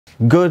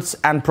Goods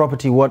and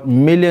property worth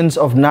millions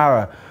of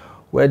naira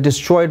were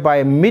destroyed by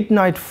a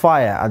midnight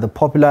fire at the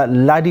popular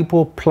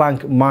Ladipo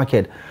Plank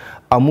Market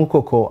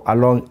Amukoko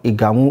along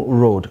Iganmu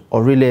Road,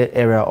 Orile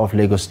area of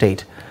Lagos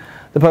State.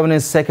 The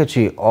Permanent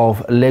Secretary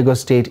of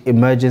Lagos State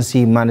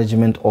Emergency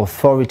Management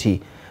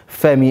Authority,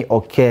 Femi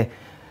Oke,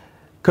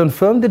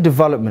 confirmed the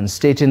development,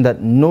 stating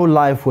that no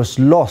life was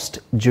lost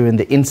during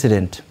the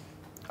incident.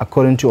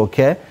 According to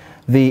Oke,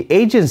 the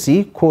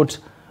agency, quote,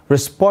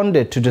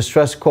 responded to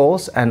distress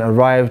calls and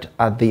arrived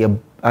at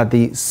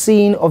the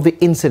scene of the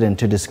incident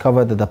to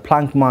discover that the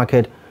plank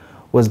market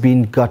was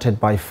being gutted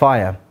by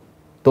fire.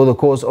 Though the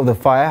cause of the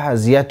fire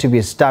has yet to be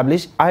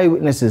established,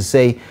 eyewitnesses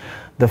say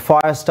the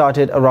fire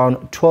started around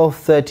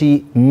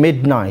 12:30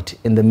 midnight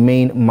in the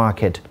main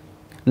market.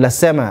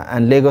 Lasema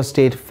and Lagos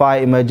State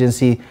Fire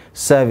Emergency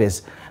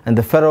Service and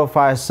the Federal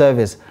Fire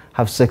Service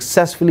have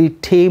successfully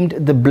tamed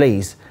the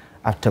blaze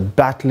after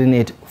battling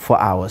it for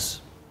hours.